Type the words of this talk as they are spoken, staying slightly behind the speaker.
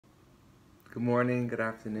Good morning, good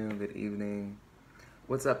afternoon, good evening.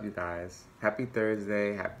 What's up, you guys? Happy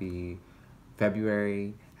Thursday, happy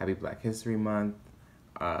February, happy Black History Month.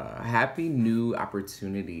 Happy new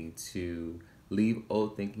opportunity to leave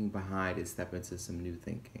old thinking behind and step into some new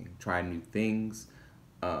thinking. Try new things,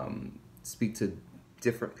 speak to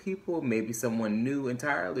different people, maybe someone new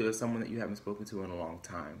entirely or someone that you haven't spoken to in a long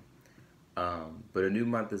time. But a new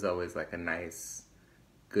month is always like a nice,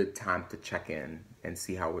 good time to check in and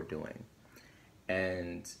see how we're doing.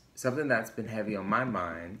 And something that's been heavy on my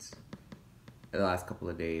mind the last couple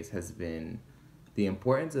of days has been the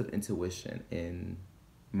importance of intuition in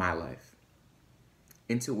my life.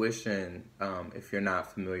 Intuition, if you're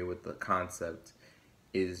not familiar with the concept,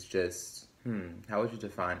 is just, how would you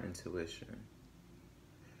define intuition?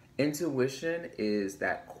 Intuition is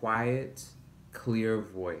that quiet, clear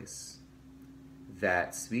voice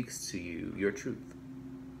that speaks to you your truth.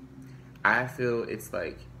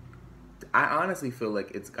 I honestly feel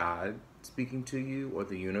like it's God speaking to you or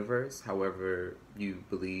the universe, however you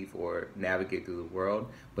believe or navigate through the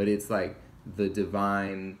world, but it's like the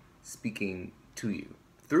divine speaking to you,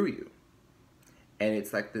 through you. And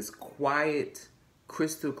it's like this quiet,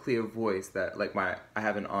 crystal clear voice that I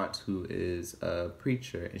have an aunt who is a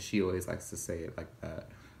preacher and she always likes to say it like that.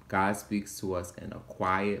 God speaks to us in a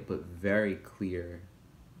quiet but very clear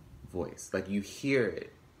voice. Like you hear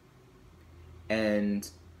it. And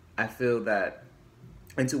I feel that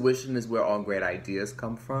intuition is where all great ideas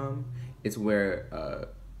come from. It's where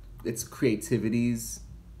it's creativity's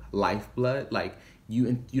lifeblood. Like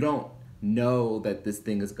you don't know that this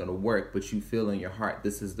thing is gonna work, but you feel in your heart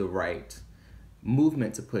this is the right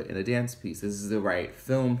movement to put in a dance piece. This is the right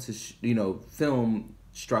film to film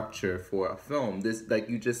structure for a film. This like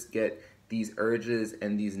you just get these urges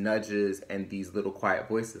and these nudges and these little quiet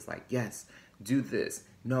voices like, yes, do this.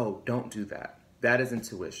 No, don't do that. That is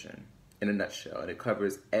intuition in a nutshell, and it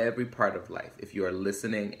covers every part of life if you are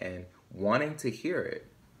listening and wanting to hear it.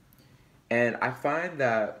 And I find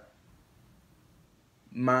that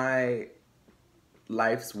my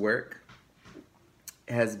life's work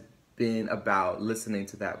has been about listening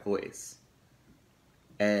to that voice.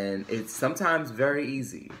 And it's sometimes very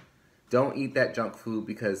easy. Don't eat that junk food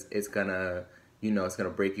because it's gonna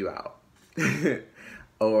break you out.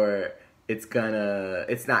 Or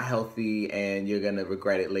it's not healthy and you're gonna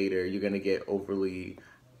regret it later. You're gonna get overly,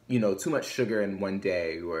 too much sugar in one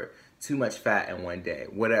day or too much fat in one day,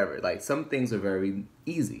 whatever. Like some things are very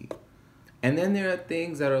easy. And then there are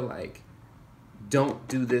things that are like, don't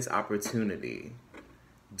do this opportunity.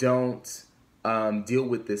 Don't deal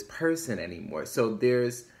with this person anymore. So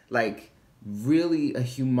there's like really a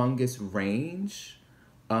humongous range,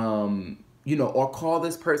 or call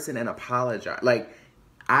this person and apologize. Like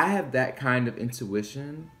I have that kind of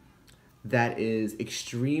intuition that is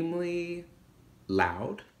extremely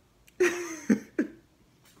loud.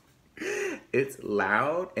 It's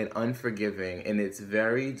loud and unforgiving, and it's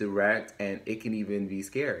very direct, and it can even be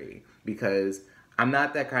scary because I'm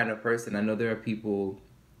not that kind of person. I know there are people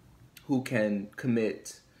who can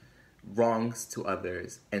commit wrongs to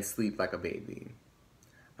others and sleep like a baby.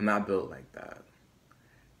 I'm not built like that.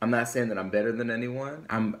 I'm not saying that I'm better than anyone.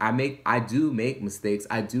 I do make mistakes.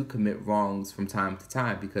 I do commit wrongs from time to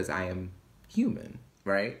time because I am human,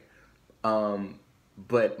 right?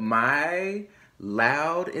 But my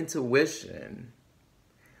loud intuition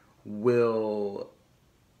I will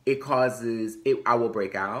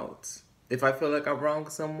break out. If I feel like I've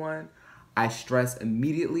wronged someone, I stress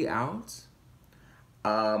immediately out.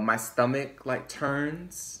 My stomach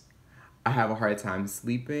turns. I have a hard time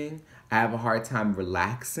sleeping. I have a hard time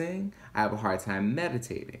relaxing. I have a hard time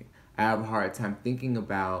meditating. I have a hard time thinking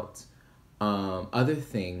about other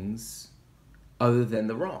things other than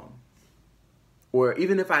the wrong. Or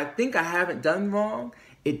even if I think I haven't done wrong,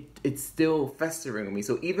 it's still festering with me.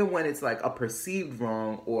 So even when it's like a perceived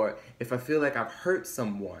wrong, or if I feel like I've hurt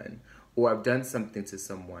someone or I've done something to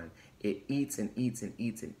someone, it eats and eats and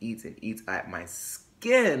eats and eats and eats at my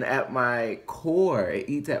skin, at my core.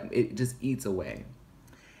 It just eats away.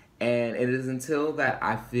 And it is until that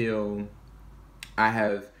I feel I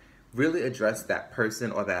have really addressed that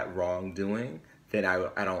person or that wrongdoing that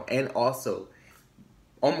I don't. And also,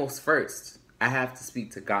 almost first, I have to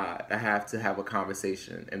speak to God. I have to have a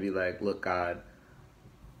conversation and be like, look, God,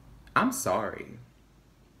 I'm sorry.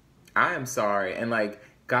 I am sorry. And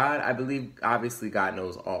God, I believe, obviously, God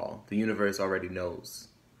knows all. The universe already knows.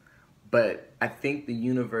 But I think the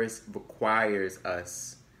universe requires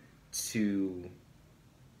us to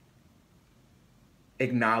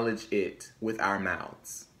acknowledge it with our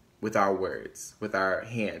mouths, with our words, with our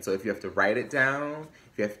hands. So if you have to write it down,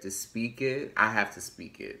 if you have to speak it, I have to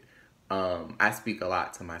speak it. I speak a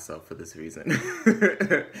lot to myself for this reason.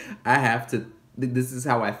 This is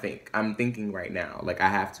how I think. I'm thinking right now. Like, I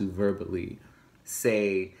have to verbally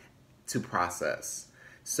say to process.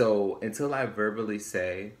 So until I verbally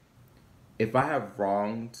say, if I have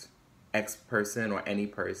wronged X person or any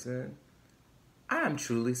person, I am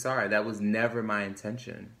truly sorry. That was never my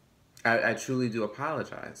intention. I truly do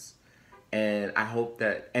apologize. And I hope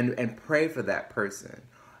that, and pray for that person.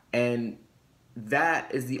 And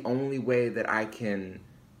that is the only way that I can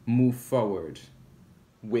move forward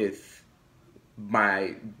with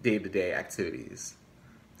my day-to-day activities.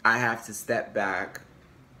 I have to step back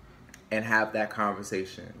and have that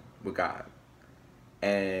conversation with God.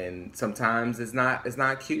 And sometimes it's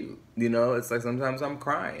not cute. You know, it's like sometimes I'm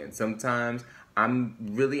crying. Sometimes I'm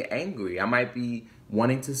really angry. I might be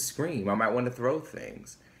wanting to scream. I might want to throw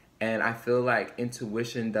things. And I feel like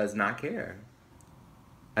intuition does not care.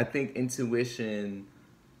 I think intuition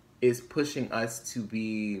is pushing us to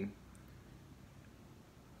be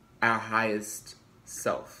our highest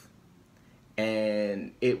self.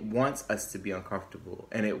 And it wants us to be uncomfortable.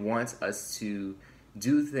 And it wants us to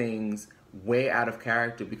do things way out of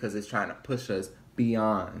character because it's trying to push us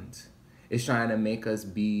beyond. It's trying to make us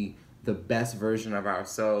be the best version of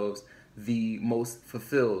ourselves, the most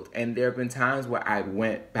fulfilled. And there have been times where I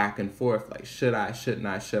went back and forth, like, should I, shouldn't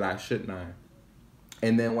I, should I, shouldn't I?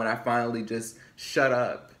 And then when I finally just shut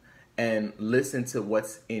up and listen to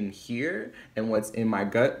what's in here and what's in my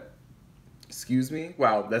gut, excuse me,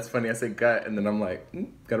 wow, that's funny, I said gut, and then I'm like,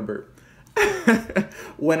 got a burp.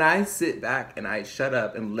 When I sit back and I shut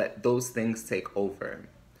up and let those things take over,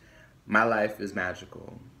 my life is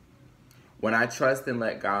magical. When I trust and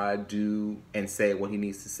let God do and say what he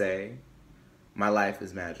needs to say, my life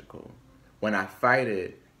is magical. When I fight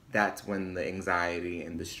it, that's when the anxiety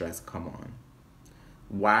and the stress come on.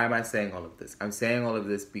 Why am I saying all of this? I'm saying all of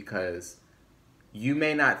this because you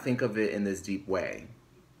may not think of it in this deep way.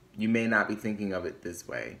 You may not be thinking of it this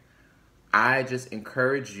way. I just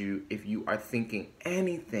encourage you, if you are thinking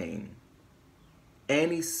anything,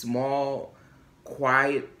 any small,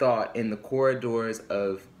 quiet thought in the corridors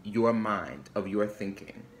of your mind, of your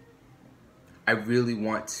thinking, I really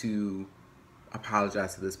want to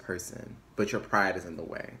apologize to this person, but your pride is in the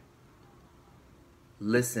way.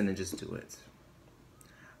 Listen and just do it.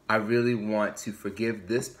 I really want to forgive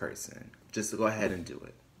this person. Just go ahead and do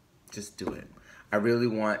it. Just do it. I really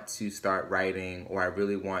want to start writing, or I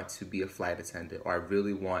really want to be a flight attendant, or I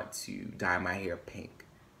really want to dye my hair pink.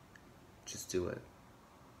 Just do it.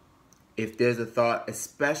 If there's a thought,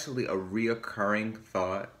 especially a reoccurring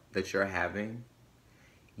thought that you're having,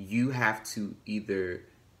 you have to either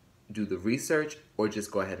do the research or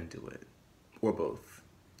just go ahead and do it, or both.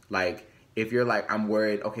 Like, if you're like, I'm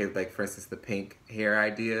worried, okay, like for instance, the pink hair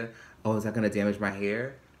idea, oh, is that gonna damage my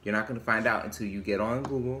hair? You're not gonna find out until you get on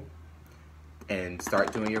Google and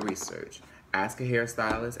start doing your research. Ask a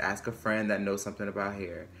hairstylist, ask a friend that knows something about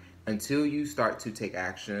hair. Until you start to take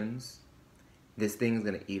actions, this thing's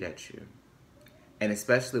gonna eat at you. And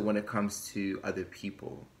especially when it comes to other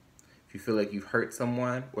people. If you feel like you've hurt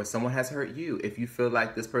someone, or someone has hurt you, if you feel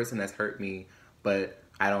like this person has hurt me, but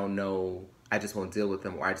I don't know, I just won't deal with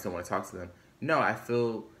them, or I just don't want to talk to them. No, I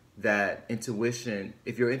feel that intuition,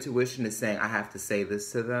 if your intuition is saying, I have to say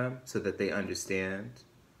this to them so that they understand,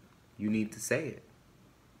 you need to say it.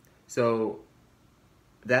 So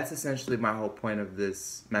that's essentially my whole point of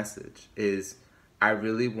this message, is I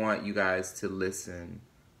really want you guys to listen.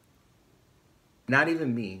 Not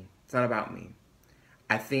even me. It's not about me.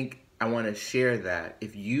 I think I want to share that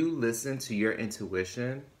if you listen to your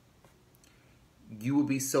intuition, you will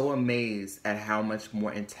be so amazed at how much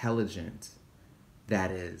more intelligent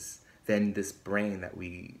that is than this brain that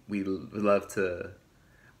we love to,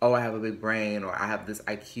 oh, I have a big brain, or I have this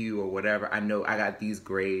IQ, or whatever. I know I got these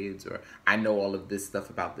grades, or I know all of this stuff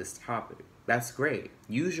about this topic. That's great.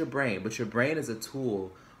 Use your brain, but your brain is a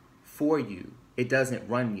tool for you. It doesn't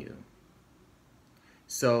run you.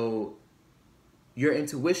 So your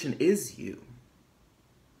intuition is you.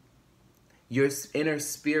 Your inner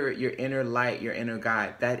spirit, your inner light, your inner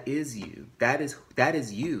guide, that is you. That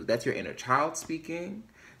is you. That's your inner child speaking.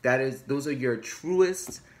 Those are your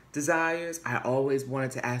truest desires. I always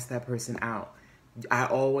wanted to ask that person out. I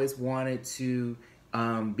always wanted to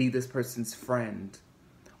be this person's friend.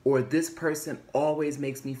 Or this person always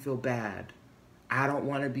makes me feel bad. I don't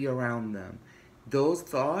want to be around them. Those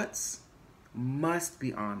thoughts must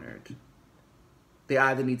be honored. They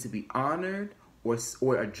either need to be honored or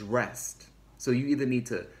addressed. So you either need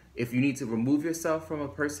to, if you need to remove yourself from a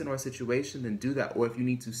person or a situation, then do that. Or if you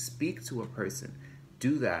need to speak to a person,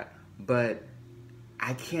 do that. But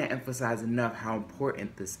I can't emphasize enough how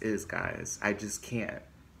important this is, guys. I just can't.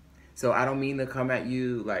 So I don't mean to come at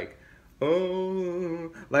you like,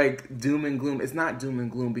 oh, like doom and gloom. It's not doom and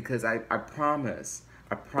gloom, because I promise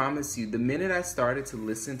you, the minute I started to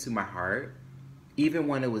listen to my heart, even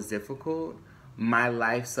when it was difficult, my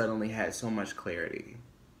life suddenly had so much clarity.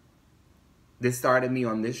 This started me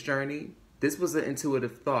on this journey. This was an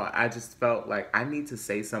intuitive thought. I just felt like I need to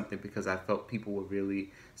say something, because I felt people were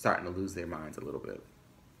really starting to lose their minds a little bit.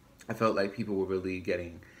 I felt like people were really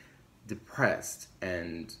getting depressed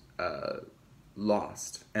and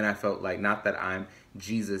lost. And I felt like, not that I'm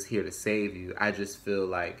Jesus here to save you, I just feel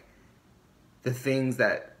like the things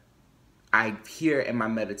that I hear in my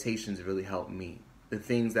meditations really help me. The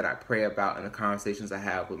things that I pray about and the conversations I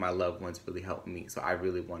have with my loved ones really help me. So I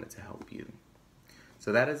really wanted to help you.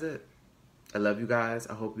 So that is it. I love you guys.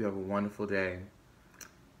 I hope you have a wonderful day.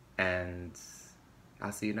 And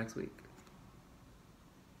I'll see you next week.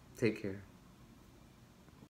 Take care.